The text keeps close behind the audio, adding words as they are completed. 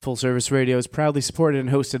Full Service Radio is proudly supported and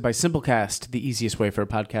hosted by Simplecast, the easiest way for a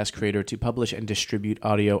podcast creator to publish and distribute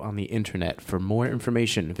audio on the internet. For more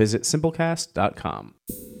information, visit simplecast.com.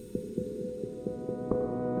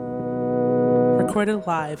 Recorded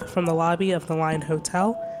live from the lobby of the Line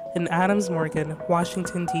Hotel in Adams Morgan,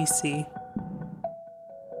 Washington, D.C.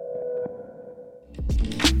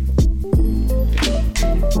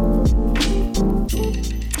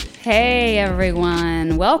 Hey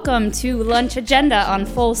everyone, welcome to Lunch Agenda on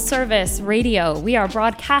Full Service Radio. We are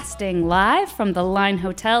broadcasting live from the Line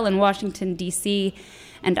Hotel in Washington, D.C.,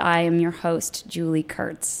 and I am your host, Julie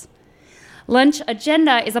Kurtz. Lunch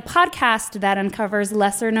Agenda is a podcast that uncovers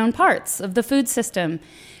lesser-known parts of the food system,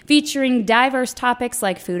 featuring diverse topics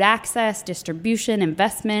like food access, distribution,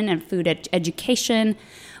 investment, and food education,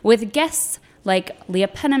 with guests like Leah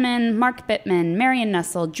Penniman, Mark Bittman, Marion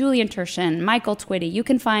Nussel, Julian Tershin, Michael Twitty. You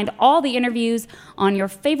can find all the interviews on your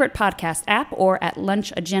favorite podcast app or at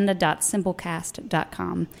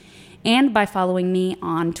lunchagenda.simplecast.com, and by following me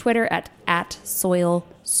on Twitter at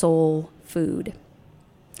 @SoilSoulFood.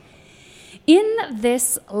 In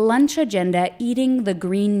this Lunch Agenda Eating the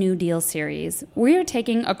Green New Deal series, we're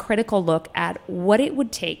taking a critical look at what it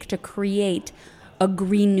would take to create a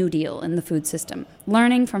Green New Deal in the food system,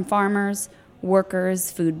 learning from farmers,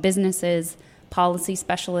 workers, food businesses, policy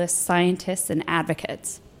specialists, scientists, and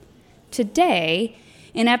advocates. Today,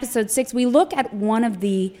 in episode 6, we look at one of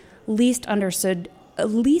the least understood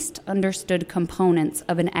components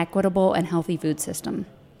of an equitable and healthy food system: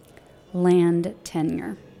 land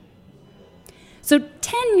tenure. So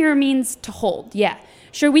tenure means to hold, yeah.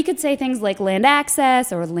 Sure, we could say things like land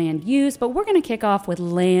access or land use, but we're going to kick off with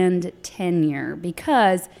land tenure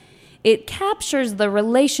because it captures the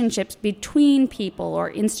relationships between people or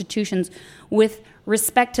institutions with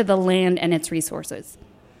respect to the land and its resources.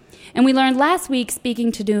 And we learned last week,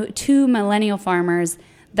 speaking to two millennial farmers,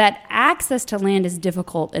 that access to land is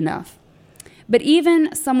difficult enough. But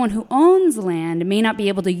even someone who owns land may not be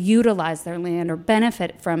able to utilize their land or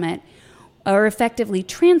benefit from it or effectively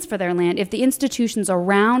transfer their land if the institutions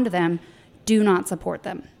around them do not support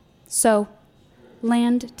them. So,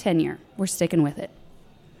 land tenure, we're sticking with it.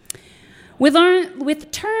 With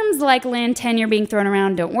terms like land tenure being thrown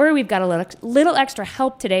around, don't worry, we've got a little extra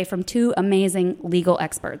help today from two amazing legal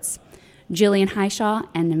experts, Jillian Highshaw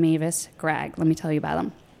and Mavis Gragg. Let me tell you about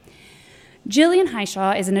them. Jillian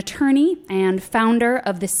Highshaw is an attorney and founder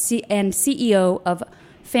of and CEO of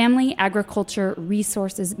Family Agriculture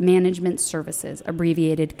Resources Management Services,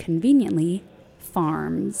 abbreviated conveniently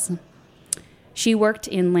FARMS. She worked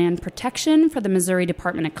in land protection for the Missouri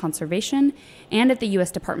Department of Conservation and at the U.S.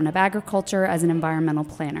 Department of Agriculture as an environmental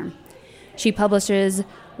planner. She publishes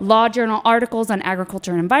law journal articles on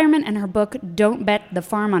agriculture and environment, and her book, Don't Bet the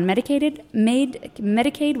Farm on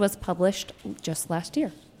Medicaid, was published just last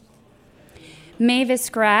year. Mavis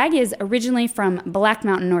Gragg is originally from Black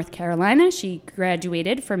Mountain, North Carolina. She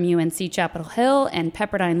graduated from UNC Chapel Hill and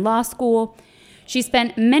Pepperdine Law School. She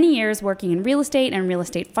spent many years working in real estate and real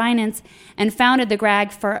estate finance and founded the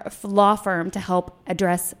Gragg Law Firm to help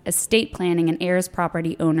address estate planning and heirs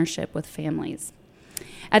property ownership with families.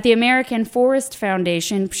 At the American Forest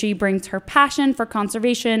Foundation, she brings her passion for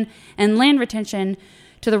conservation and land retention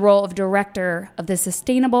to the role of director of the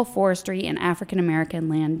Sustainable Forestry and African American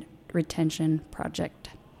Land Retention Project.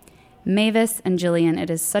 Mavis and Jillian, it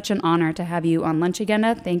is such an honor to have you on Lunch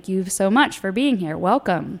Agenda. Thank you so much for being here.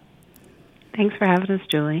 Welcome. Thanks for having us,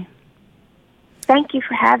 Julie. Thank you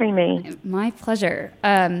for having me. My pleasure.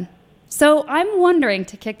 So I'm wondering,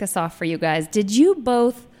 to kick this off for you guys, did you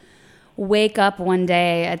both wake up one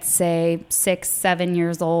day at, say, 6, 7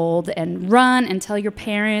 years old and run and tell your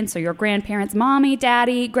parents or your grandparents, Mommy,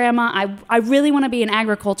 Daddy, Grandma, I really want to be an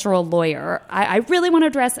agricultural lawyer. I really want to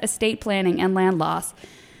address estate planning and land loss.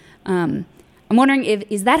 I'm wondering,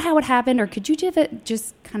 is that how it happened, or could you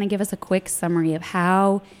just kind of give us a quick summary of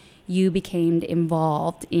how you became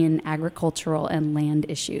involved in agricultural and land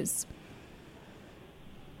issues?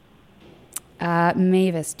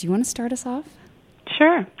 Mavis, do you want to start us off?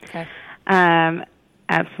 Sure. Okay.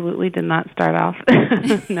 Absolutely did not start off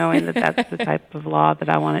knowing that that's the type of law that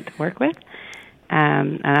I wanted to work with.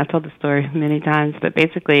 And I've told the story many times, but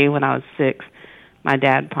basically when I was 6, my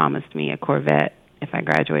dad promised me a Corvette if I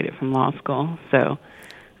graduated from law school. So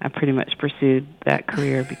I pretty much pursued that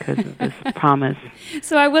career because of this promise.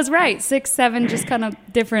 So I was right. 6, 7, just kind of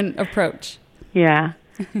different approach. Yeah.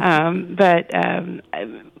 From the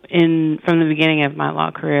beginning of my law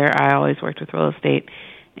career, I always worked with real estate,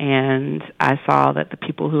 and I saw that the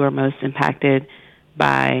people who are most impacted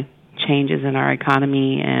by changes in our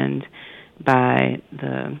economy and by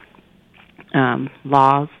the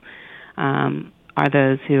laws are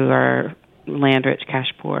those who are land rich,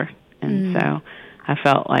 cash poor. And so I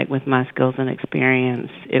felt like with my skills and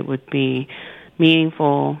experience, it would be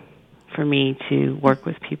meaningful for me to work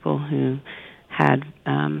with people who had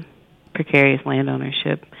precarious land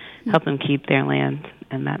ownership, help them keep their land,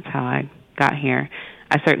 and that's how I got here.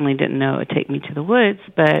 I certainly didn't know it would take me to the woods,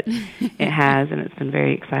 but it has, and it's been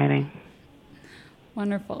very exciting.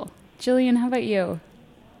 Wonderful. Jillian, how about you?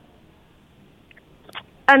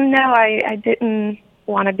 No, I didn't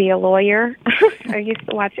want to be a lawyer. I used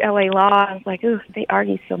to watch LA Law. I was like, ooh, they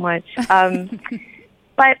argue so much.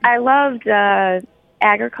 But I loved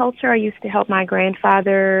agriculture. I used to help my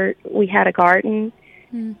grandfather. We had a garden,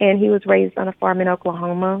 and he was raised on a farm in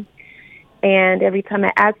Oklahoma. And every time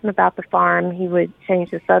I asked him about the farm, he would change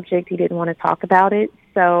the subject. He didn't want to talk about it.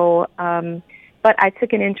 So, but I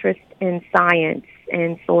took an interest in science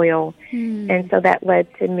and soil. And so that led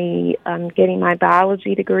to me getting my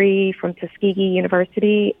biology degree from Tuskegee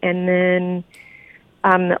University, and then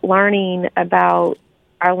learning about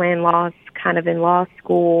our land laws kind of in law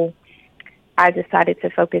school. I decided to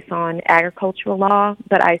focus on agricultural law,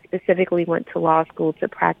 but I specifically went to law school to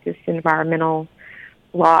practice environmental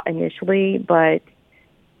law initially, but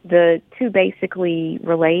the two basically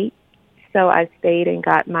relate. So I stayed and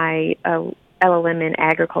got my LLM in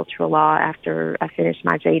agricultural law after I finished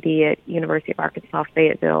my JD at University of Arkansas,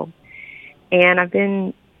 Fayetteville. And I've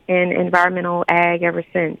been in environmental ag ever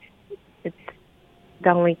since. It's the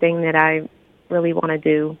only thing that I really want to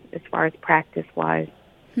do as far as practice-wise.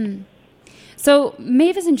 So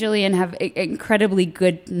Mavis and Jillian have incredibly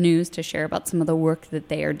good news to share about some of the work that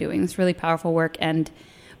they are doing. It's really powerful work,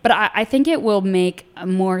 but I think it will make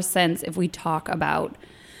more sense if we talk about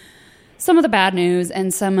some of the bad news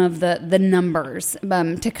and some of the numbers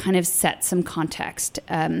to kind of set some context.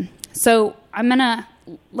 So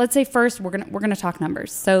let's say first we're gonna talk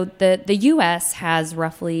numbers. So the U.S. has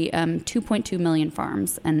roughly 2.2 million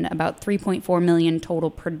farms and about 3.4 million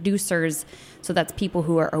total producers. So that's people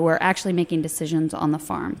who are actually making decisions on the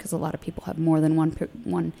farm, because a lot of people have more than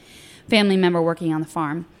one family member working on the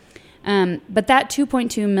farm. But that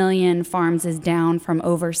 2.2 million farms is down from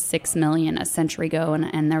over 6 million a century ago,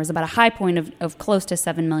 and there was about a high point of close to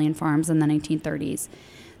 7 million farms in the 1930s.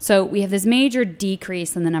 So we have this major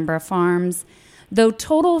decrease in the number of farms, though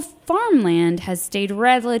total farmland has stayed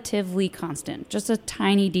relatively constant, just a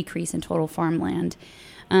tiny decrease in total farmland.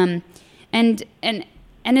 And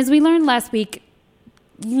as we learned last week,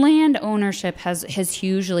 land ownership has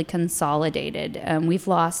hugely consolidated. We've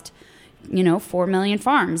lost 4 million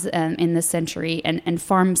farms in this century, and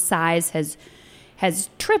farm size has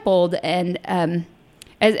tripled. And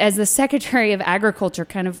as the Secretary of Agriculture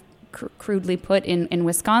kind of crudely put in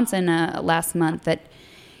Wisconsin last month, that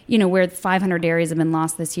where 500 areas have been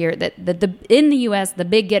lost this year, that in the U.S. the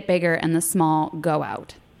big get bigger and the small go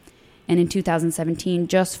out. And in 2017,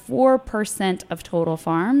 just 4% of total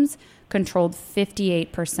farms controlled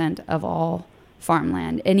 58% of all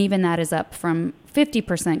farmland. And even that is up from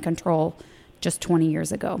 50% control just 20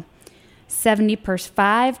 years ago.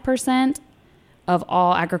 75% of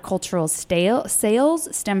all agricultural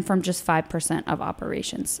sales stem from just 5% of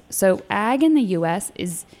operations. So ag in the U.S.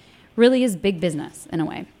 really is big business in a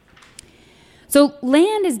way. So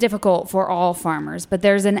land is difficult for all farmers, but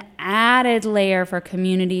there's an added layer for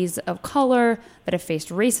communities of color that have faced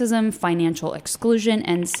racism, financial exclusion,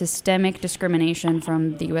 and systemic discrimination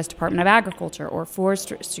from the U.S. Department of Agriculture or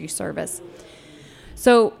Forestry Service.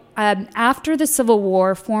 So after the Civil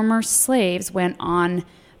War, former slaves went on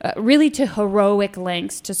really to heroic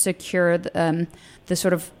lengths to secure the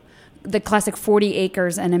classic 40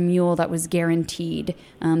 acres and a mule that was guaranteed,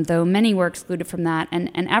 though many were excluded from that.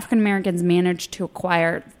 And African Americans managed to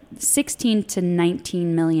acquire 16 to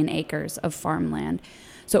 19 million acres of farmland.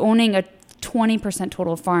 So owning a 20%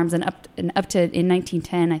 total of farms, and up to in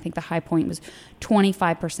 1910, I think the high point was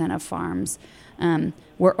 25% of farms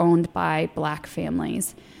were owned by black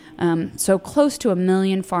families. So close to 1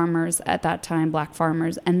 million farmers at that time, black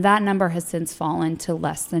farmers, and that number has since fallen to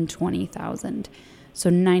less than 20,000. So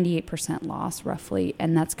 98% loss, roughly,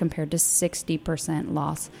 and that's compared to 60%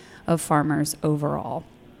 loss of farmers overall.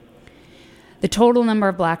 The total number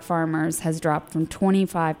of black farmers has dropped from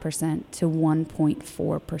 25% to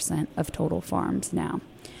 1.4% of total farms now.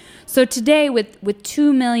 So today, with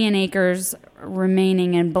 2 million acres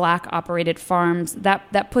remaining in black-operated farms,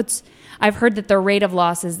 that puts, I've heard that the rate of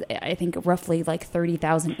loss is, I think, roughly like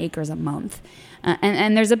 30,000 acres a month.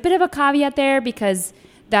 And there's a bit of a caveat there, because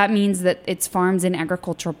that means that it's farms in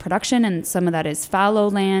agricultural production, and some of that is fallow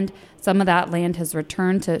land. Some of that land has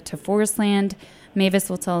returned to forest land. Mavis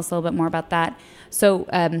will tell us a little bit more about that. So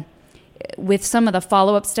with some of the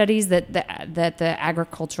follow-up studies that the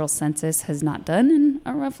agricultural census has not done in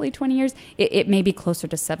roughly 20 years, it may be closer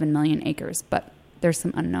to 7 million acres, but there's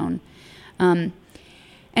some unknown.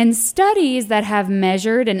 And studies that have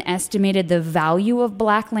measured and estimated the value of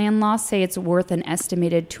black land loss say it's worth an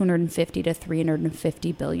estimated $250 to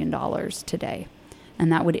 $350 billion today. And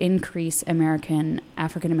that would increase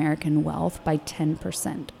African American wealth by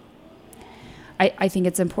 10%. I think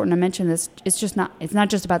it's important to mention this. It's not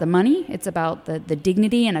just about the money. It's about the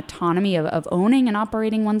dignity and autonomy of owning and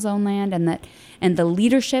operating one's own land, and the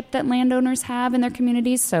leadership that landowners have in their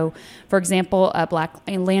communities. So, for example, black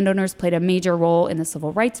landowners played a major role in the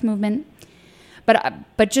civil rights movement.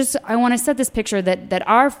 But just I want to set this picture that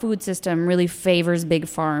our food system really favors big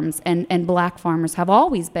farms, and black farmers have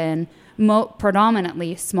always been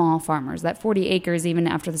predominantly small farmers. That 40 acres, even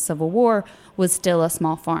after the Civil War, was still a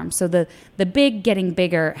small farm. So the big getting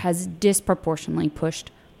bigger has disproportionately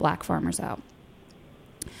pushed black farmers out.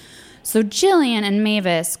 So Jillian and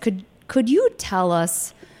Mavis, could you tell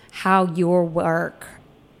us how your work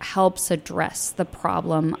helps address the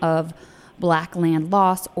problem of black land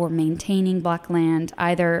loss or maintaining black land,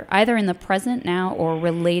 either in the present now or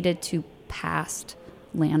related to past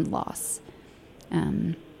land loss?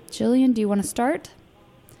 Jillian, do you want to start?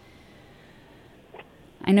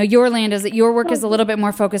 I know your work is a little bit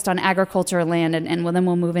more focused on agricultural land, and then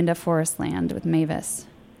we'll move into forest land with Mavis.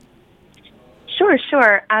 Sure.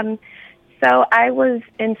 So I was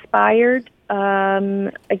inspired,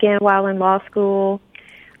 again, while in law school.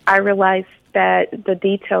 I realized that the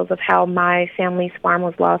details of how my family's farm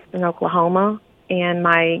was lost in Oklahoma, and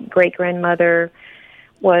my great-grandmother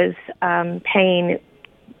was paying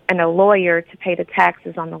a lawyer to pay the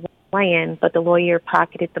taxes on the land, but the lawyer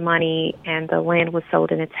pocketed the money and the land was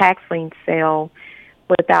sold in a tax lien sale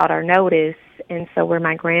without our notice. And so where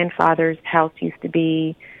my grandfather's house used to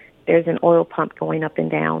be, there's an oil pump going up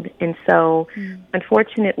and down. And so,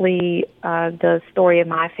 unfortunately, the story of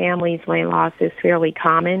my family's land loss is fairly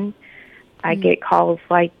common. I get calls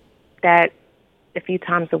like that a few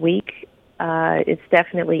times a week. It's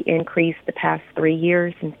definitely increased the past 3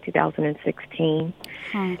 years since 2016.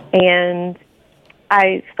 And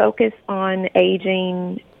I focus on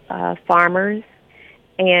aging farmers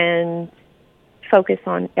and focus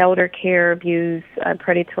on elder care, abuse,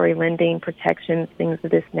 predatory lending, protections, things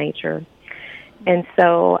of this nature. And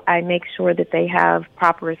so I make sure that they have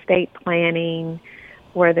proper estate planning,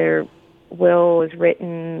 where their will is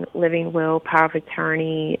written, living will, power of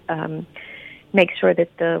attorney, make sure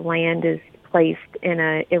that the land is placed in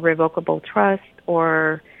an irrevocable trust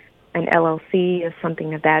or an LLC or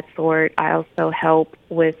something of that sort. I also help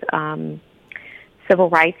with civil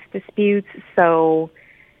rights disputes. So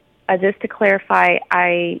just to clarify,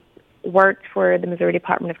 I worked for the Missouri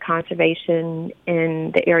Department of Conservation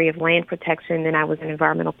in the area of land protection, and I was an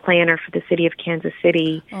environmental planner for the city of Kansas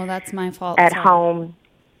City. Oh, that's my fault. At home.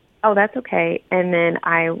 Oh, that's okay. And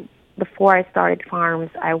then before I started farms,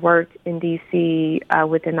 I worked in D.C.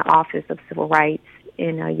 Within the Office of Civil Rights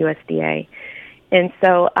in USDA. And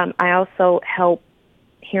so I also help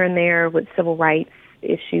here and there with civil rights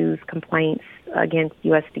issues, complaints against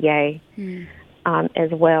USDA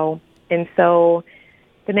as well. And so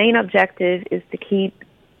the main objective is to keep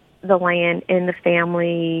the land in the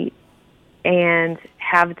family and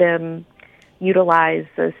have them utilize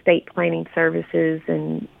the state planning services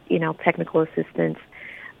and, technical assistance.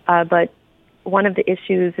 But one of the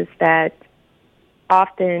issues is that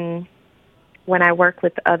often when I work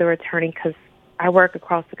with the other attorney, because I work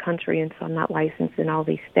across the country, and so I'm not licensed in all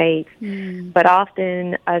these states. But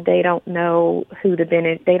often they don't know who the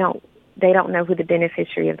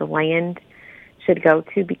beneficiary of the land should go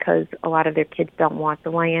to, because a lot of their kids don't want the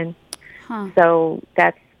land. So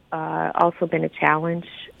that's also been a challenge.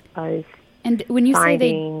 And when you say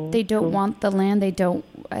they don't want the land, they don't.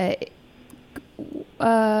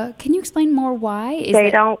 Can you explain more why? They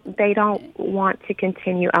don't want to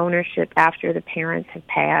continue ownership after the parents have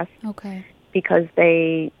passed. Okay. Because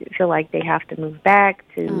they feel like they have to move back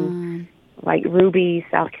to like Ruby,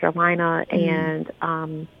 South Carolina, and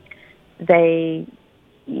they,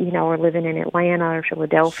 are living in Atlanta or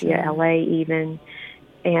Philadelphia, LA even,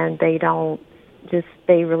 and they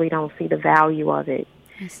really don't see the value of it.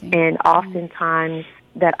 I see. And oftentimes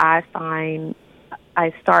that I find,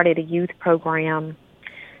 I started a youth program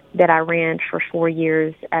that I ran for 4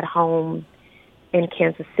 years at home in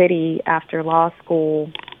Kansas City after law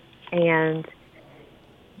school. And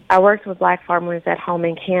I worked with black farmers at home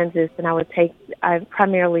in Kansas, and I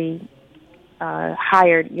primarily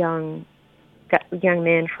hired young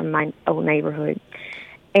men from my old neighborhood.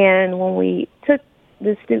 And when we took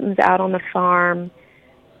the students out on the farm,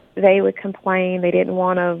 they would complain. They didn't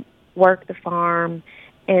want to work the farm.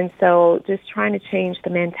 And so just trying to change the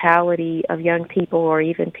mentality of young people or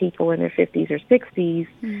even people in their 50s or 60s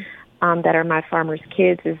that are my farmers'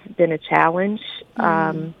 kids has been a challenge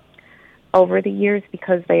over the years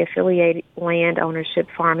because they affiliate land ownership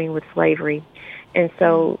farming with slavery. And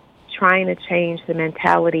so trying to change the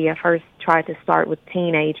mentality, I first tried to start with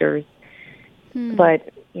teenagers,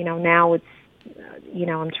 but, now it's,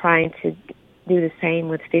 I'm trying to do the same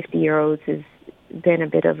with 50-year-olds has been a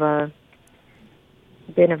bit of a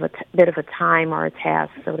time or a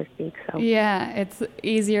task, so to speak. So yeah, it's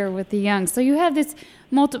easier with the young. So you have this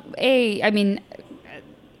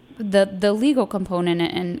the legal component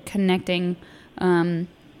and connecting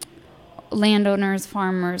landowners,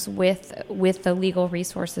 farmers with the legal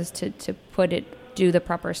resources to do the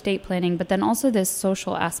proper estate planning, but then also this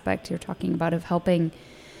social aspect you're talking about of helping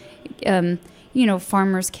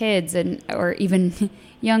farmers' kids or even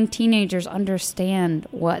young teenagers understand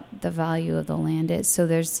what the value of the land is. So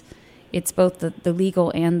it's both the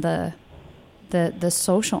legal and the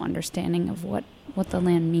social understanding of what the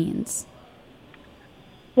land means.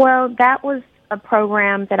 Well, that was a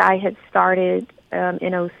program that I had started in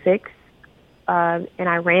 2006, and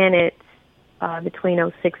I ran it between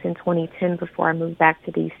 2006 and 2010 before I moved back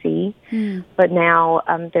to D.C. But now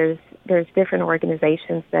there's different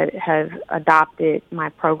organizations that have adopted my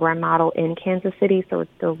program model in Kansas City, so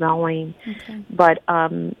it's still going. Okay. But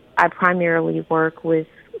I primarily work with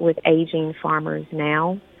aging farmers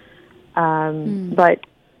now. But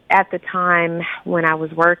at the time when I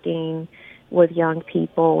was working with young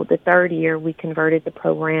people, the third year we converted the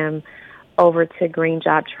program over to green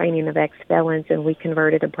job training of excellence, and we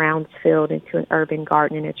converted a Brownsfield into an urban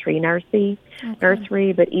garden and a tree nursery.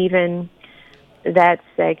 But even that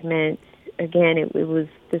segment, again, it was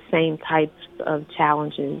the same types of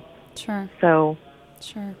challenges. Sure.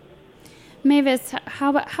 Sure. Mavis, how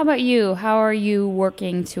about you? How are you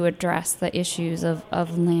working to address the issues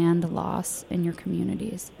of land loss in your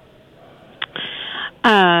communities?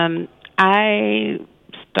 I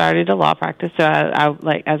started a law practice. So I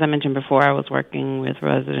as I mentioned before, I was working with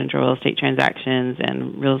residential real estate transactions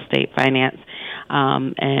and real estate finance.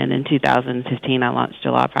 And in 2015, I launched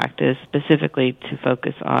a law practice specifically to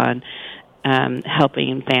focus on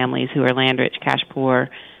helping families who are land rich, cash poor,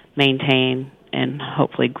 maintain and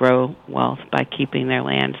hopefully grow wealth by keeping their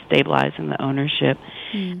land, stabilizing the ownership,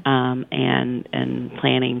 and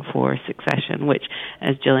planning for succession, which,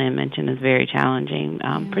 as Jillian mentioned, is very challenging,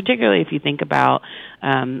 particularly if you think about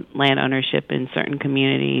land ownership in certain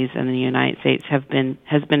communities in the United States has been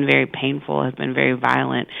very painful, has been very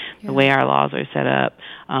violent. Yeah. The way our laws are set up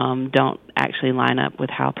don't actually line up with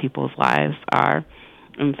how people's lives are.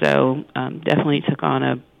 And so definitely took on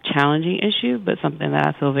a challenging issue, but something that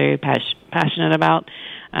I feel very passionate about.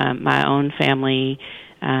 My own family,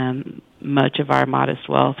 much of our modest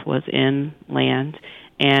wealth was in land,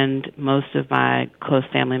 and most of my close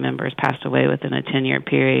family members passed away within a 10-year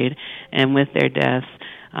period, and with their deaths,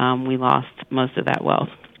 we lost most of that wealth.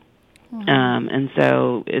 And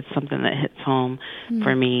so it's something that hits home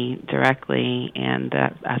for me directly and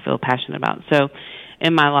that I feel passionate about. So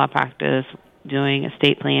in my law practice, doing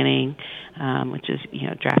estate planning, which is,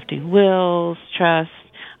 drafting wills, trusts,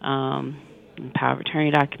 power of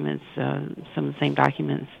attorney documents, some of the same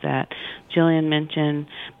documents that Jillian mentioned,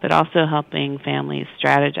 but also helping families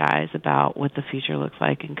strategize about what the future looks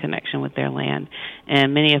like in connection with their land.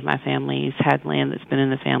 And many of my families had land that's been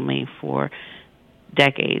in the family for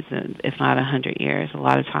decades, if not 100 years. A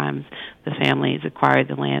lot of times the families acquired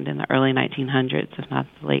the land in the early 1900s, if not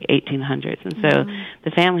the late 1800s. And so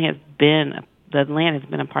the land has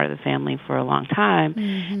been a part of the family for a long time,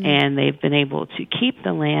 and they've been able to keep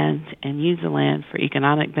the land and use the land for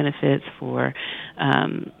economic benefits, for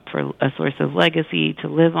a source of legacy to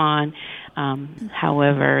live on.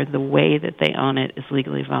 However, the way that they own it is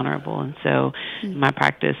legally vulnerable. And so in my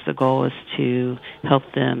practice, the goal is to help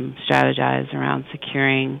them strategize around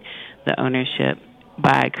securing the ownership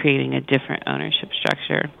by creating a different ownership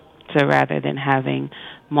structure. So rather than having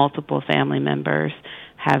multiple family members,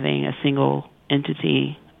 having a single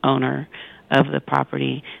entity owner of the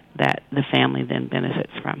property that the family then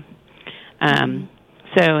benefits from.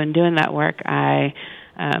 So in doing that work, I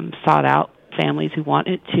sought out families who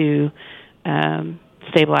wanted to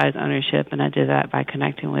stabilize ownership, and I did that by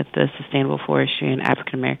connecting with the Sustainable Forestry and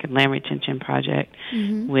African American Land Retention Project,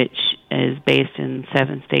 which is based in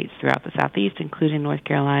 7 states throughout the Southeast, including North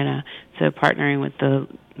Carolina. So partnering with the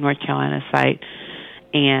North Carolina site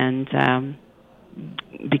and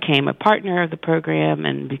became a partner of the program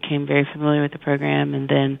and became very familiar with the program, and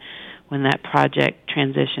then when that project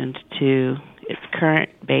transitioned to its current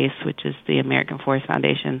base, which is the American Forest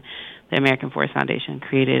Foundation, the American Forest Foundation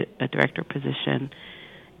created a director position,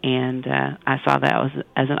 and I saw that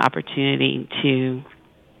as an opportunity to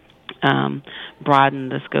broaden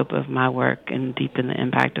the scope of my work and deepen the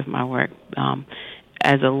impact of my work.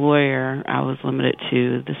 As a lawyer, I was limited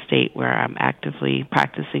to the state where I'm actively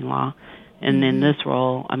practicing law, and in this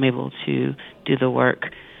role, I'm able to do the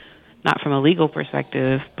work not from a legal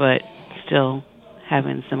perspective, but still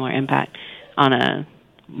having similar impact on a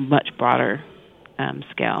much broader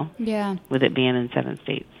scale. Yeah, with it being in 7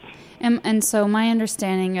 states. And so my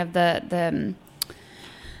understanding of the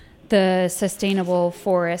sustainable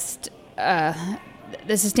forest,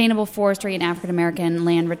 the Sustainable Forestry and African American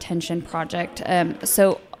Land Retention Project.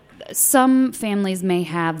 So some families may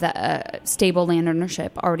have the stable land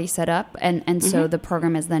ownership already set up, and so the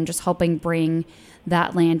program is then just helping bring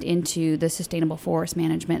that land into the sustainable forest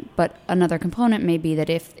management. But another component may be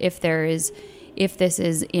that if this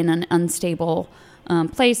is in an unstable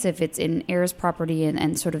place, if it's in heirs property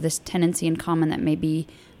and sort of this tenancy in common that may be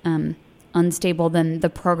unstable, then the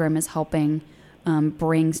program is helping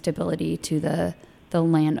bring stability to the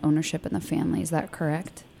land ownership and the family. Is that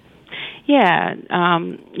correct? Yeah,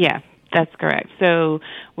 that's correct. So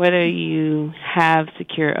whether you have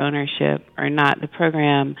secure ownership or not, the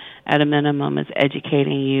program at a minimum is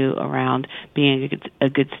educating you around being a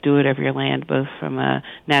good steward of your land, both from a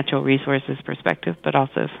natural resources perspective, but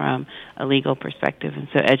also from a legal perspective. And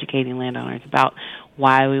so educating landowners about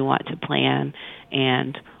why we want to plan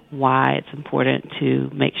and why it's important to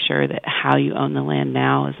make sure that how you own the land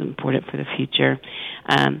now is important for the future.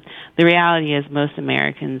 The reality is most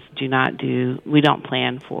Americans we don't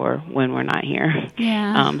plan for when we're not here.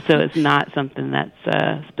 Yeah. So it's not something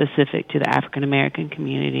that's specific to the African American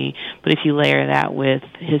community. But if you layer that with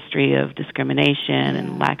history of discrimination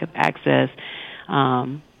and lack of access,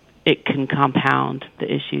 it can compound the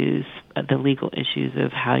issues, the legal issues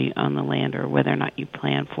of how you own the land or whether or not you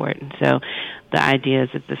plan for it. And so the idea is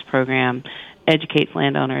that this program educates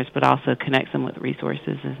landowners but also connects them with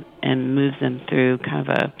resources and moves them through kind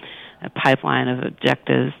of a pipeline of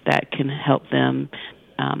objectives that can help them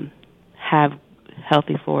have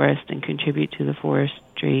healthy forests and contribute to the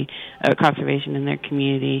forestry conservation in their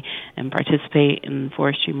community and participate in the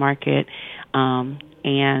forestry market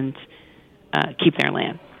and keep their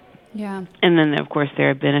land. Yeah. And then, of course,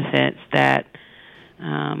 there are benefits that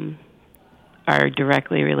are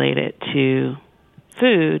directly related to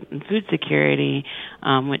food and food security,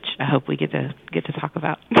 which I hope we get to talk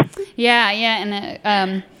about. Yeah,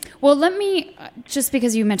 and well, let me just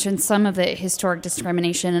because you mentioned some of the historic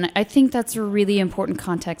discrimination, and I think that's a really important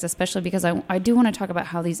context, especially because I do want to talk about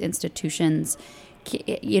how these institutions,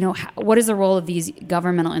 what is the role of these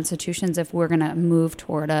governmental institutions if we're going to move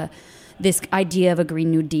toward this idea of a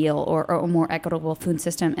Green New Deal or a more equitable food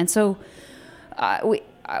system. And so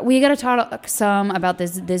we got to talk some about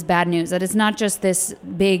this bad news, that it's not just this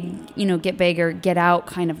big, get big or get out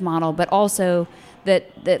kind of model, but also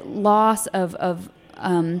that loss of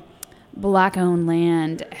Black-owned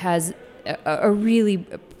land has a really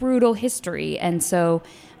brutal history. And so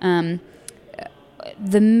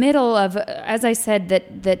the middle of, as I said,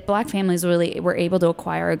 that Black families really were able to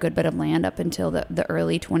acquire a good bit of land up until the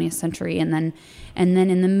early 20th century, and then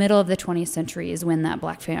in the middle of the 20th century is when that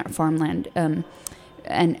Black farmland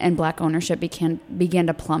and Black ownership began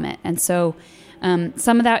to plummet. And so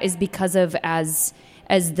some of that is because of as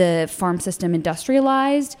the farm system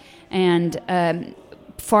industrialized and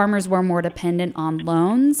farmers were more dependent on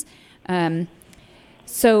loans.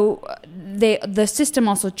 So the system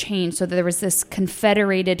also changed, so there was this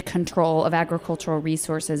confederated control of agricultural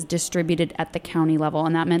resources distributed at the county level,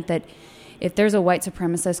 and that meant that if there's a white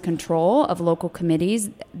supremacist control of local committees,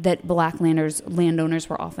 that Black landowners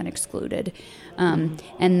were often excluded, and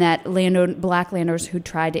that Black landowners who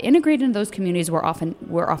tried to integrate into those communities were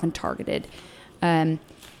often targeted.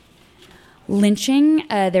 Lynching,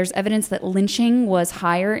 there's evidence that lynching was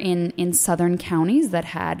higher in southern counties that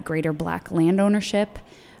had greater Black land ownership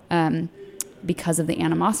because of the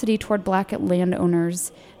animosity toward Black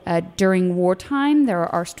landowners. During wartime, there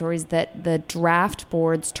are stories that the draft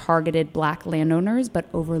boards targeted Black landowners but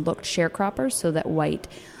overlooked sharecroppers so that white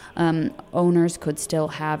owners could still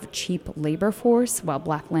have cheap labor force while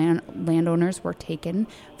Black landowners were taken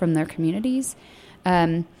from their communities.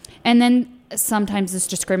 And then sometimes this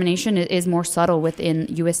discrimination is more subtle within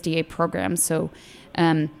USDA programs. So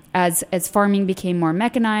as farming became more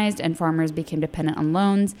mechanized and farmers became dependent on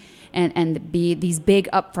loans and these big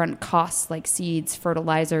upfront costs like seeds,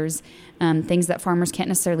 fertilizers, things that farmers can't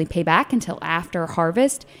necessarily pay back until after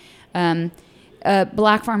harvest,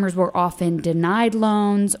 Black farmers were often denied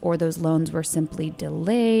loans, or those loans were simply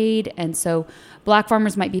delayed. And so Black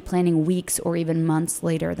farmers might be planting weeks or even months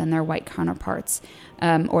later than their white counterparts,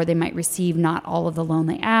 or they might receive not all of the loan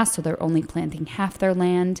they asked, so they're only planting half their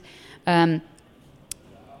land. And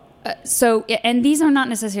these are not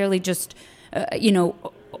necessarily just,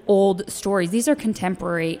 old stories. These are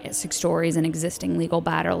contemporary stories and existing legal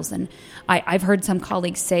battles. And I've heard some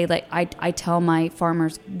colleagues say, like, I tell my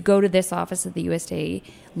farmers, go to this office at the USDA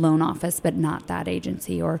loan office, but not that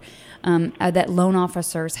agency, or that loan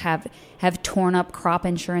officers have torn up crop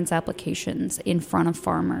insurance applications in front of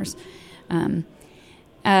farmers.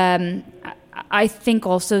 I think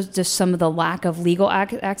also just some of the lack of legal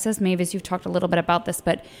access. Mavis, you've talked a little bit about this,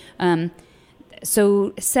 but so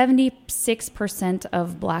 76%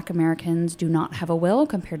 of Black Americans do not have a will,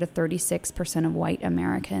 compared to 36% of white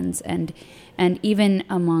Americans. And even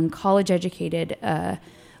among college-educated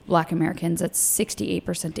Black Americans, it's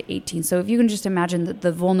 68% to 18%. So if you can just imagine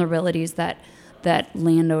the vulnerabilities that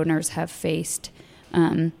landowners have faced.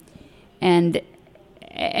 And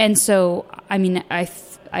so, I mean, I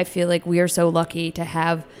feel like we are so lucky to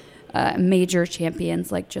have major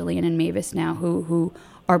champions like Jillian and Mavis now who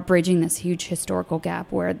are bridging this huge historical gap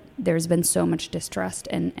where there's been so much distrust.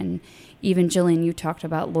 And even Jillian, you talked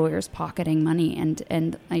about lawyers pocketing money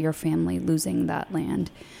and your family losing that land.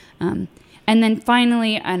 And then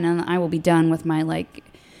finally, and then I will be done with my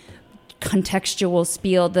contextual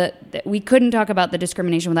spiel, that we couldn't talk about the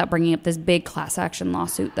discrimination without bringing up this big class action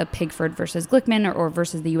lawsuit, the Pigford versus Glickman or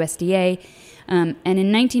versus the USDA. And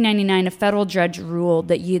in 1999, a federal judge ruled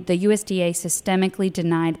that the USDA systemically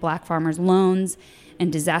denied Black farmers loans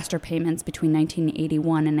and disaster payments between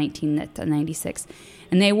 1981 and 1996.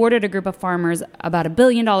 And they awarded a group of farmers about $1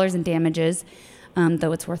 billion in damages,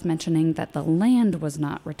 though it's worth mentioning that the land was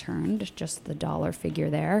not returned, just the dollar figure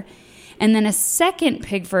there. And then a second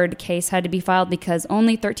Pigford case had to be filed because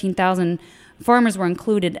only 13,000 farmers were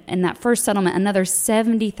included in that first settlement. Another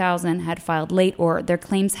 70,000 had filed late, or their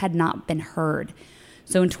claims had not been heard.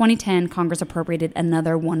 So in 2010, Congress appropriated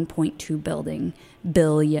another $1.2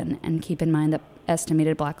 billion. And keep in mind that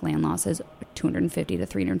estimated Black land loss is $250 to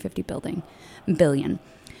 $350 billion.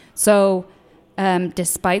 So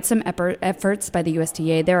despite some efforts by the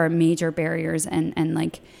USDA, there are major barriers, and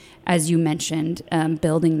like as you mentioned,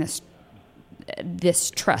 building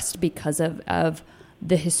this trust because of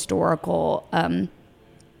the historical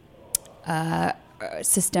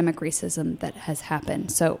systemic racism that has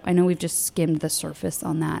happened. So I know we've just skimmed the surface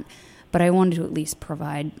on that, but I wanted to at least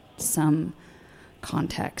provide some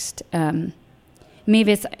context.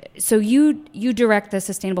 Mavis, so you direct the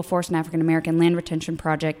Sustainable Forest and African American Land Retention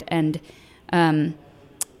Project, and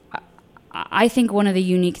I think one of the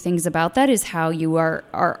unique things about that is how you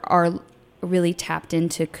are really tapped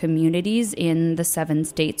into communities in the 7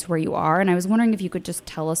 states where you are. And I was wondering if you could just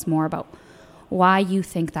tell us more about why you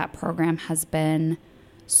think that program has been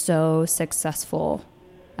so successful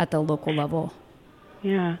at the local level.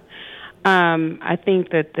 Yeah. I think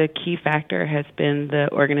that the key factor has been the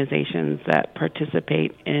organizations that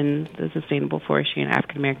participate in the Sustainable Forestry and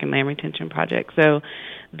African American Land Retention Project. So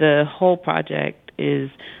the whole project is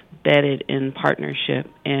bedded in partnership,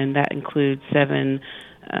 and that includes 7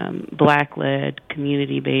 Black-led,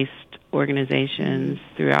 community-based organizations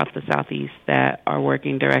throughout the Southeast that are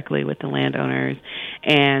working directly with the landowners.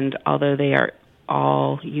 And although they are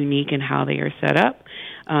all unique in how they are set up,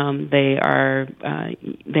 they are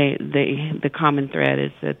the common thread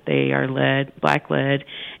is that they are Black-led,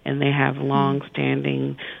 and they have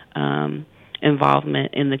long-standing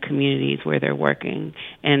involvement in the communities where they're working.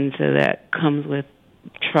 And so that comes with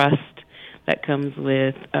trust, that comes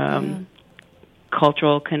with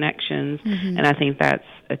cultural connections, and I think that's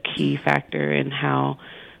a key factor in how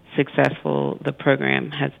successful the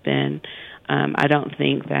program has been. I don't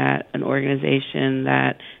think that an organization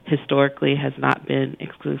that historically has not been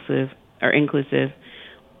exclusive or inclusive,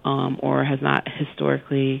 or has not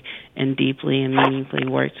historically and deeply and meaningfully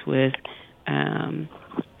worked with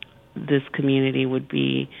this community would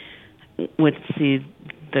see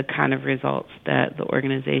the kind of results that the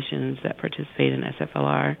organizations that participate in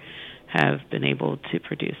SFLR have been able to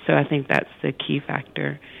produce. So I think that's the key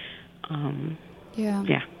factor.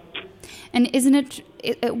 Yeah. And isn't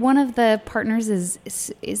it one of the partners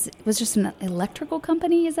was just an electrical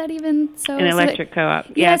company? Is that even so? An electric co-op.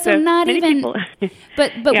 Yeah, so not even, people.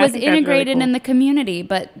 but Yeah, was integrated really cool. in the community.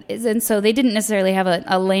 And so they didn't necessarily have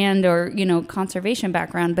a land or conservation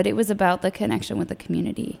background, but it was about the connection with the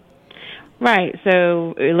community. Right.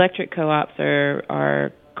 So electric co-ops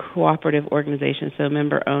are cooperative organizations, so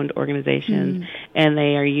member-owned organizations, and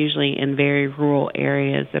they are usually in very rural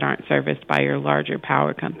areas that aren't serviced by your larger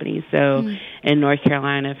power companies. So in North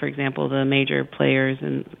Carolina, for example, the major players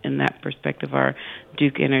in that perspective are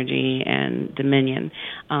Duke Energy and Dominion.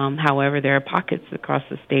 However, there are pockets across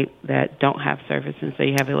the state that don't have service, and so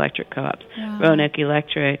you have electric co-ops. Wow. Roanoke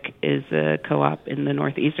Electric is a co-op in the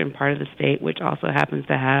northeastern part of the state, which also happens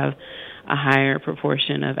to have a higher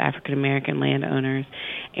proportion of African American landowners,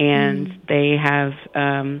 and they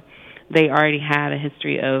already had a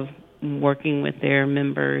history of working with their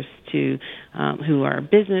members to who are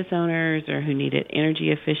business owners or who needed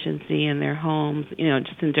energy efficiency in their homes,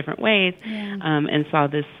 just in different ways, and saw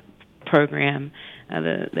this program,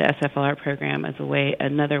 the SFLR program, as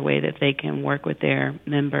another way that they can work with their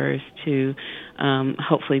members to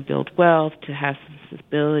hopefully build wealth, to have some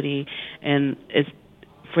stability, and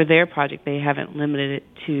for their project, they haven't limited it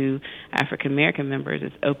to African American members.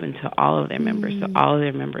 It's open to all of their members. So all of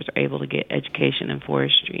their members are able to get education in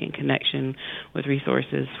forestry and connection with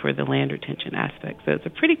resources for the land retention aspect. So it's a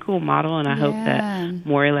pretty cool model, and I hope that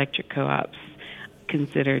more electric co-ops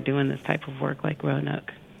consider doing this type of work like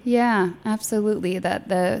Roanoke. Yeah, absolutely. That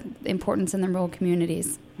the importance in the rural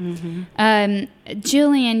communities.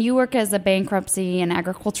 Jillian, you work as a bankruptcy and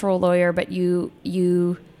agricultural lawyer, but you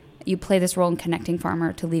play this role in connecting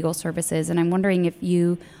farmer to legal services, and I'm wondering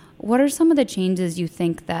what are some of the changes you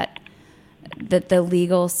think that the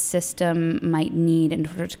legal system might need in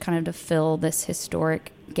order to kind of to fill this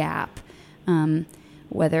historic gap,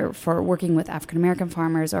 whether for working with African American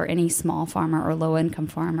farmers or any small farmer or low income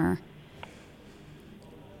farmer?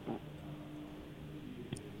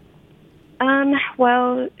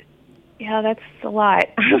 Well, yeah, that's a lot.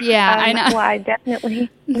 Yeah, I know. Well, I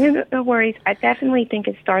definitely, no worries. I definitely think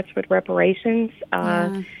it starts with reparations.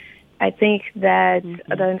 I think that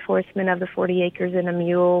the enforcement of the 40 acres and a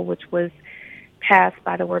mule, which was passed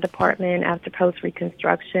by the War Department after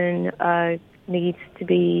post-Reconstruction, needs to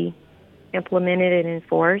be implemented and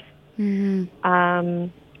enforced.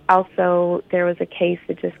 Also, there was a case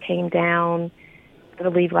that just came down, I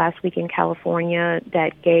believe, last week in California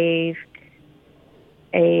that gave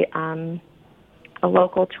a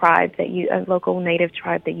local tribe a local native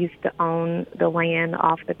tribe that used to own the land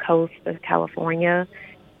off the coast of California.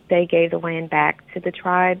 They gave the land back to the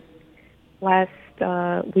tribe last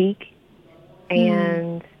week,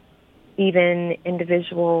 and even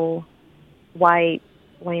individual white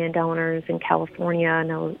landowners in California, I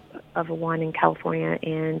know of one in California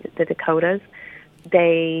and the Dakotas,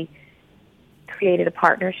 they created a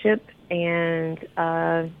partnership, and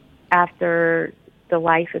after the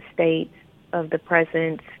life estate of the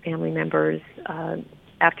present family members,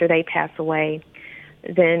 after they pass away,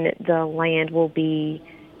 then the land will be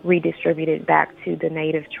redistributed back to the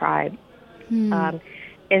native tribe.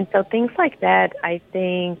 And so things like that, I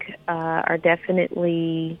think, are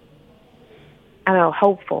definitely,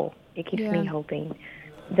 hopeful. It keeps me hoping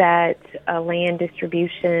that land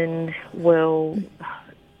distribution will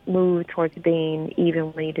move towards being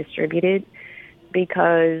evenly distributed,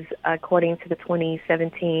 because according to the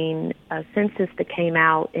 2017 census that came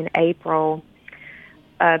out in April,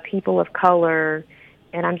 people of color,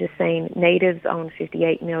 and I'm just saying natives own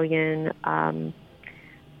 58 million,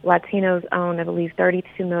 Latinos own, I believe,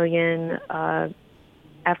 32 million,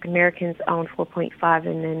 African Americans own 4.5,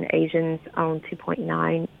 and then Asians own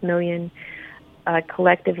 2.9 million,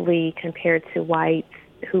 collectively compared to whites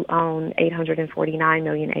who own 849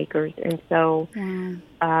 million acres. And so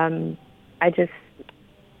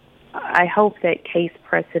I hope that case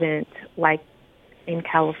precedent, like in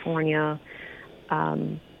California,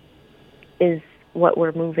 is what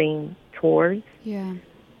we're moving towards. Yeah.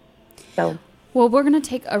 So. Well, we're going to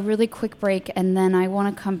take a really quick break, and then I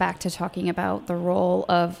want to come back to talking about the role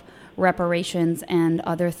of reparations and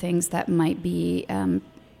other things that might be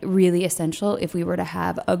really essential if we were to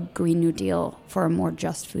have a Green New Deal for a more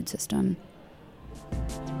just food system.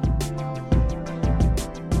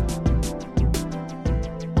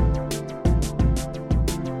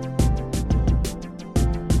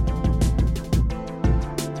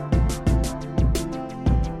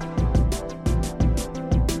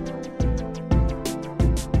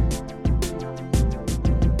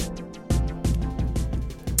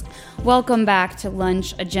 Welcome back to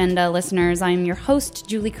Lunch Agenda, listeners. I'm your host,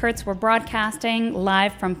 Julie Kurtz. We're broadcasting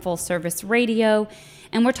live from Full Service Radio,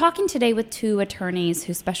 and we're talking today with two attorneys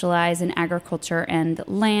who specialize in agriculture and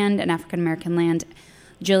land and African American land,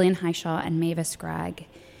 Jillian Hishaw and Mavis Gragg.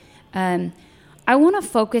 I want to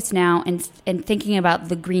focus now in thinking about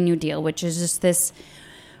the Green New Deal, which is just this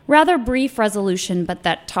rather brief resolution, but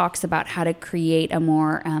that talks about how to create a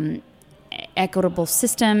more equitable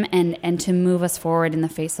system and to move us forward in the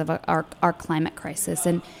face of our climate crisis.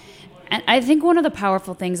 And I think one of the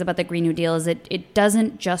powerful things about the Green New Deal is it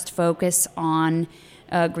doesn't just focus on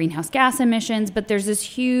greenhouse gas emissions, but there's this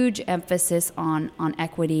huge emphasis on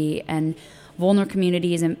equity and vulnerable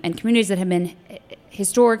communities and communities that have been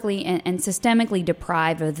historically and systemically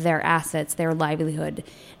deprived of their assets, their livelihood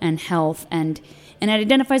and health. And it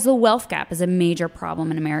identifies the wealth gap as a major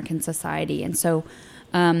problem in American society. And so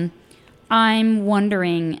I'm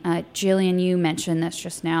wondering, Jillian, you mentioned this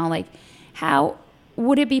just now, like how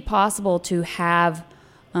would it be possible to have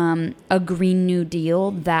a Green New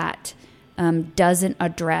Deal that doesn't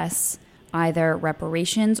address either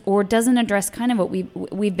reparations or doesn't address kind of what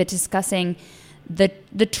we've been discussing,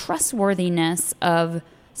 the trustworthiness of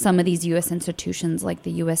some of these U.S. institutions like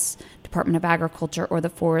the U.S. Department of Agriculture or the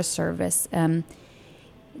Forest Service?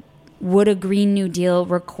 Would a Green New Deal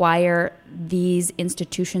require these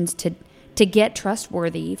institutions to get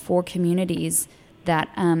trustworthy for communities that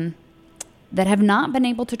have not been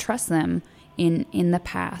able to trust them in the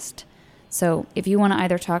past? So if you want to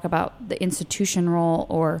either talk about the institution role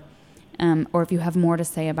or if you have more to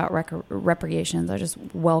say about reparations, I just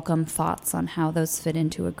welcome thoughts on how those fit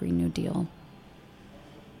into a Green New Deal.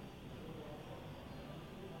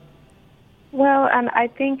 Well, I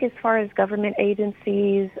think as far as government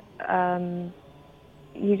agencies,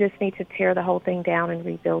 you just need to tear the whole thing down and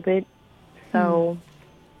rebuild it. So,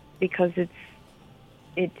 because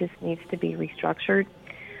it just needs to be restructured.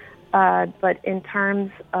 But in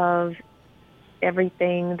terms of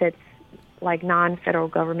everything that's like non-federal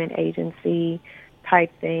government agency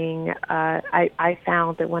type thing, I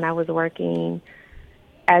found that when I was working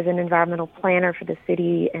as an environmental planner for the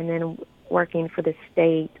city and then working for the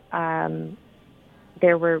state,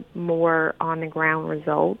 there were more on-the-ground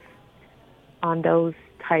results on those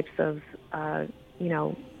types of,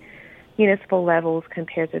 municipal levels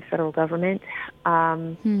compared to the federal government.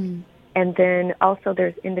 And then also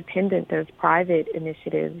there's private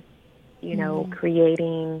initiatives,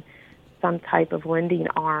 creating some type of lending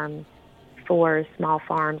arm for small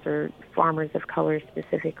farms or farmers of color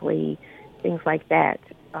specifically, things like that,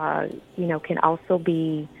 can also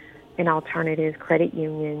be an alternative. Credit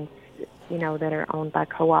unions, that are owned by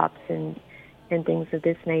co-ops and things of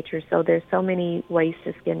this nature. So there's so many ways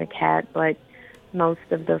to skin the cat, but most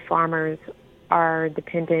of the farmers are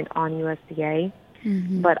dependent on USDA.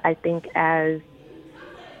 But I think it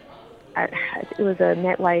was a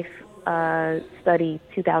MetLife study,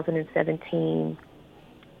 2017,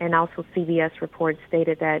 and also CBS reports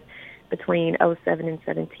stated that between 2007 and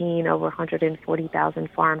 2017, over 140,000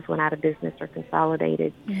 farms went out of business or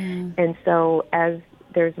consolidated. And so as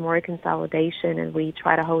there's more consolidation and we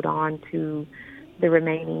try to hold on to the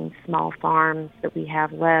remaining small farms that we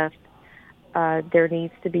have left, there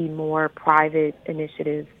needs to be more private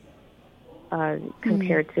initiatives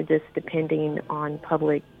compared to just depending on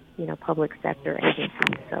public sector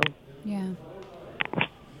agencies. So, yeah.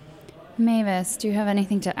 Mavis, do you have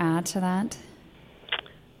anything to add to that?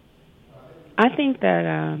 I think that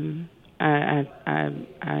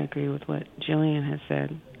I agree with what Jillian has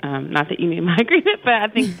said. Not that you need my agreement, but I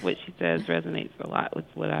think what she says resonates a lot with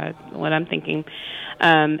what I'm thinking.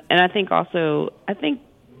 And I think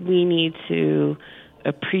we need to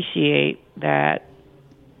appreciate that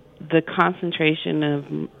the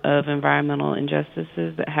concentration of environmental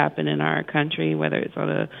injustices that happen in our country, whether it's on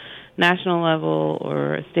a national level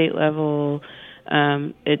or a state level,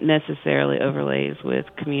 it necessarily overlays with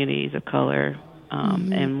communities of color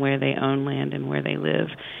and where they own land and where they live.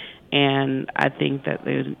 And I think that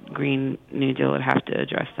the Green New Deal would have to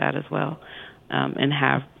address that as well, and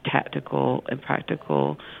have tactical and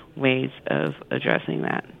practical ways of addressing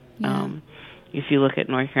that. Yeah. If you look at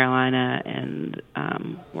North Carolina and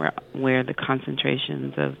where the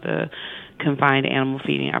concentrations of the confined animal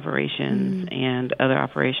feeding operations and other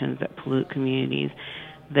operations that pollute communities,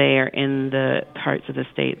 they are in the parts of the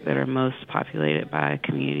state that are most populated by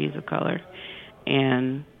communities of color.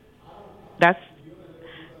 And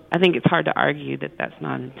I think it's hard to argue that that's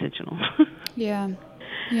not intentional. Yeah.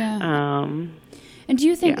 And do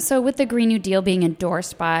you think, so with the Green New Deal being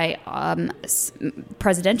endorsed by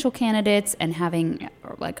presidential candidates and having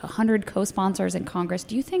like 100 co-sponsors in Congress,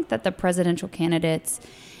 do you think that the presidential candidates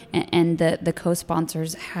and the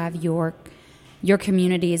co-sponsors have your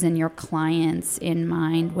communities and your clients in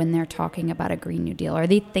mind when they're talking about a Green New Deal? Are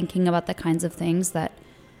they thinking about the kinds of things that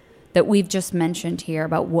we've just mentioned here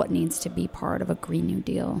about what needs to be part of a Green New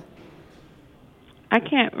Deal? I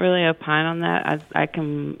can't really opine on that. I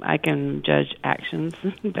can judge actions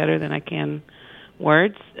better than I can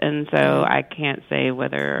words, and so I can't say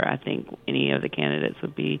whether I think any of the candidates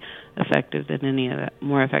would be more effective than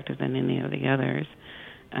any of the others.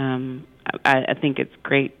 I think it's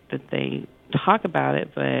great that they talk about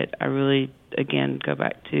it, but I really, again, go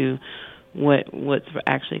back to what's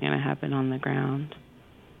actually going to happen on the ground.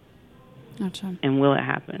 Gotcha. And will it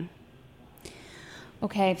happen?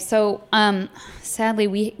 Okay, so sadly,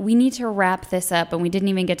 we need to wrap this up, and we didn't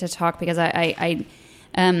even get to talk because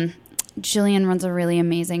Jillian runs a really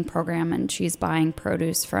amazing program, and she's buying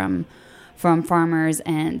produce from farmers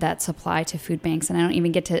and that supply to food banks, and I don't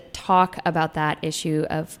even get to talk about that issue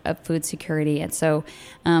of food security. And so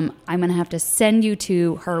I'm going to have to send you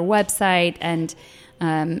to her website and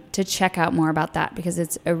to check out more about that, because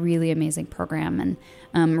it's a really amazing program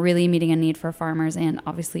and really meeting a need for farmers and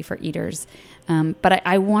obviously for eaters. But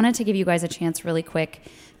I wanted to give you guys a chance really quick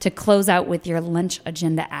to close out with your lunch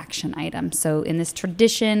agenda action item. So in this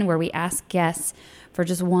tradition where we ask guests for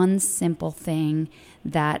just one simple thing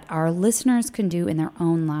that our listeners can do in their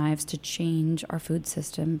own lives to change our food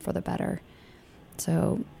system for the better.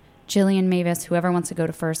 So Jillian, Mavis, whoever wants to go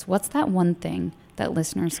to first, what's that one thing that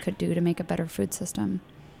listeners could do to make a better food system?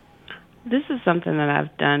 This is something that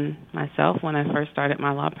I've done myself when I first started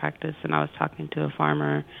my law practice, and I was talking to a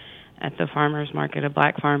farmer at the farmer's market, a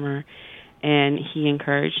black farmer, and he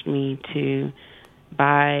encouraged me to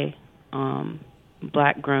buy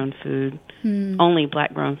black-grown food, only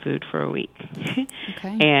black-grown food for a week.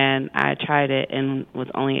 Okay. And I tried it and was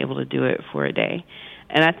only able to do it for a day.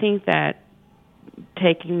 And I think that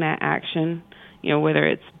taking that action, whether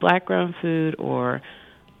it's black-grown food or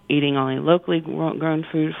eating only locally grown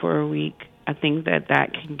food for a week, I think that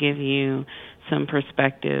can give you some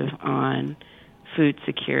perspective on food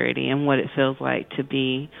security and what it feels like to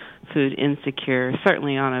be food insecure,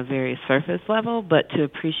 certainly on a very surface level, but to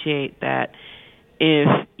appreciate that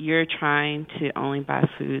if you're trying to only buy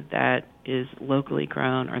food that is locally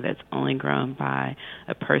grown or that's only grown by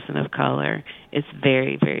a person of color, it's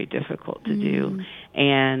very, very difficult to do.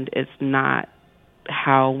 And it's not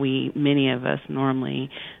how many of us normally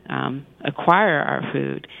acquire our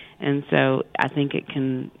food. And so I think it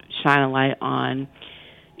can shine a light on,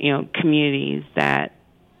 communities that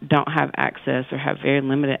don't have access or have very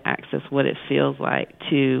limited access, what it feels like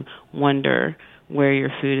to wonder where your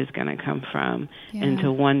food is going to come from, and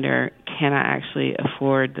to wonder, can I actually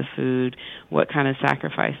afford the food? What kind of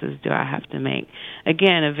sacrifices do I have to make?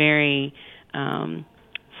 Again, a very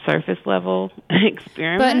surface level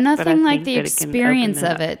experiment. But nothing I like think the that experience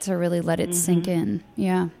of it to really let it sink in.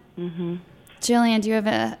 Yeah. Mm-hmm. Jillian, do you have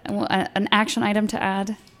an action item to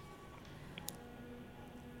add?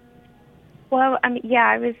 Well,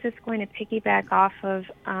 I was just going to piggyback off of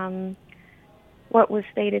what was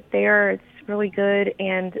stated there. It's really good,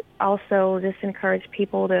 and also just encourage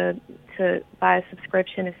people to buy a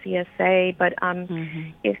subscription to CSA. But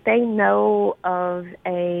if they know of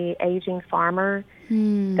a aging farmer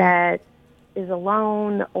that is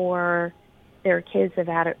alone or their kids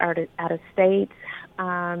are out of state,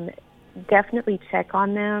 definitely check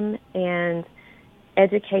on them and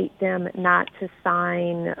educate them not to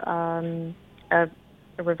sign a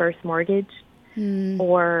reverse mortgage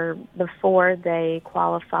or before they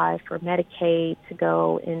qualify for Medicaid to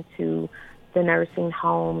go into the nursing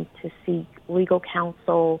home to seek legal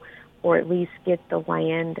counsel or at least get the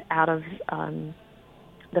land out of the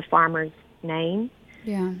farmer's name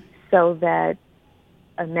so that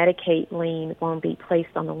a Medicaid lien won't be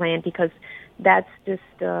placed on the land, because that's just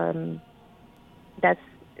that's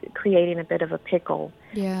creating a bit of a pickle.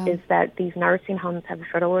 Is that these nursing homes have a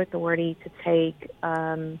federal authority to take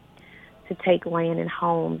land and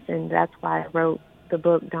homes, and that's why I wrote the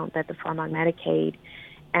book Don't Bet the Farm on Medicaid.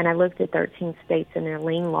 And I looked at 13 states and their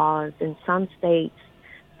lien laws, and some states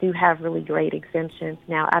do have really great exemptions.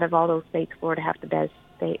 Now, out of all those states, Florida has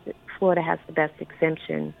the best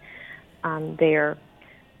exemption there.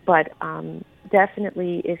 But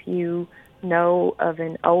definitely, if you know of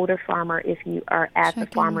an older farmer, if you are at the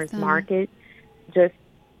farmer's market, just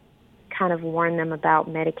kind of warn them about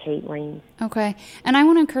Medicaid liens. Okay. And I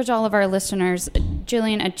want to encourage all of our listeners,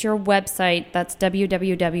 Jillian, at your website, that's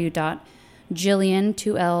www.Jillian,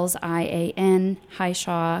 2 L's, IAN,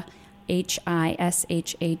 Hishaw,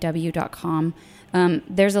 HISHAW.com.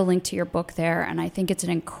 There's a link to your book there, and I think it's an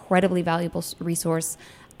incredibly valuable resource.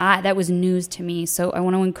 That was news to me, so I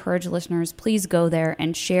want to encourage listeners, please go there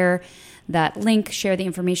and share that link, share the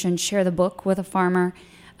information, share the book with a farmer,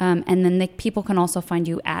 and then people can also find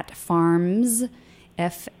you at farms,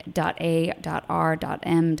 f.a.r.m.s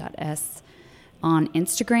on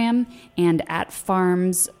Instagram, and at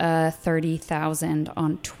farms 30,000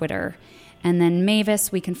 on Twitter. And then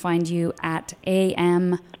Mavis, we can find you at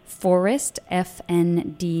AM Forest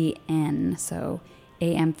FNDN. So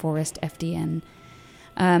AM Forest FDN.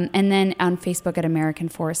 And then on Facebook at American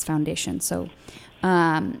Forest Foundation. So,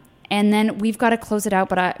 and then we've got to close it out.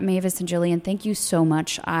 But Mavis and Jillian, thank you so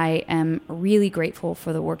much. I am really grateful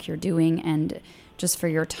for the work you're doing and just for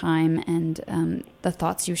your time and the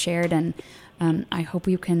thoughts you shared. And I hope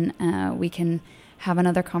we can have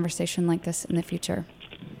another conversation like this in the future.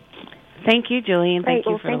 Thank you, Julie, Great. thank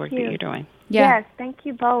you Well, for the work that you're doing. Yeah. Yes, thank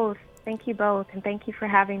you both. Thank you both, and thank you for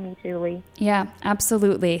having me, Julie. Yeah,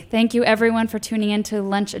 absolutely. Thank you, everyone, for tuning in to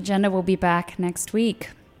Lunch Agenda. We'll be back next week.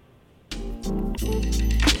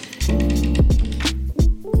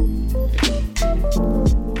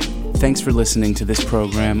 Thanks for listening to this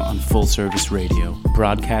program on Full Service Radio,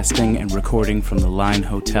 broadcasting and recording from the Line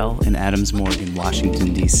Hotel in Adams Morgan,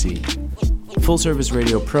 Washington, D.C. Full Service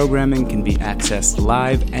Radio programming can be accessed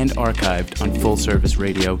live and archived on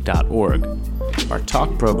fullserviceradio.org. Our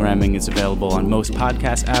talk programming is available on most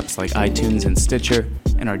podcast apps like iTunes and Stitcher,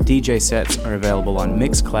 and our DJ sets are available on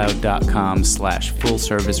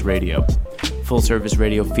mixcloud.com/fullserviceradio. Full Service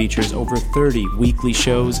Radio features over 30 weekly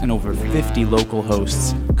shows and over 50 local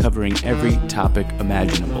hosts covering every topic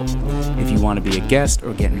imaginable. If you want to be a guest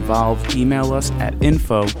or get involved, email us at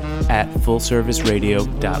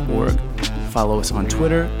info@fullserviceradio.org. Follow us on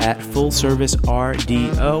Twitter at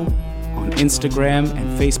FullServiceRDO, on Instagram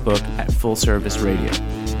and Facebook at Full Service Radio.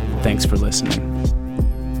 Thanks for listening.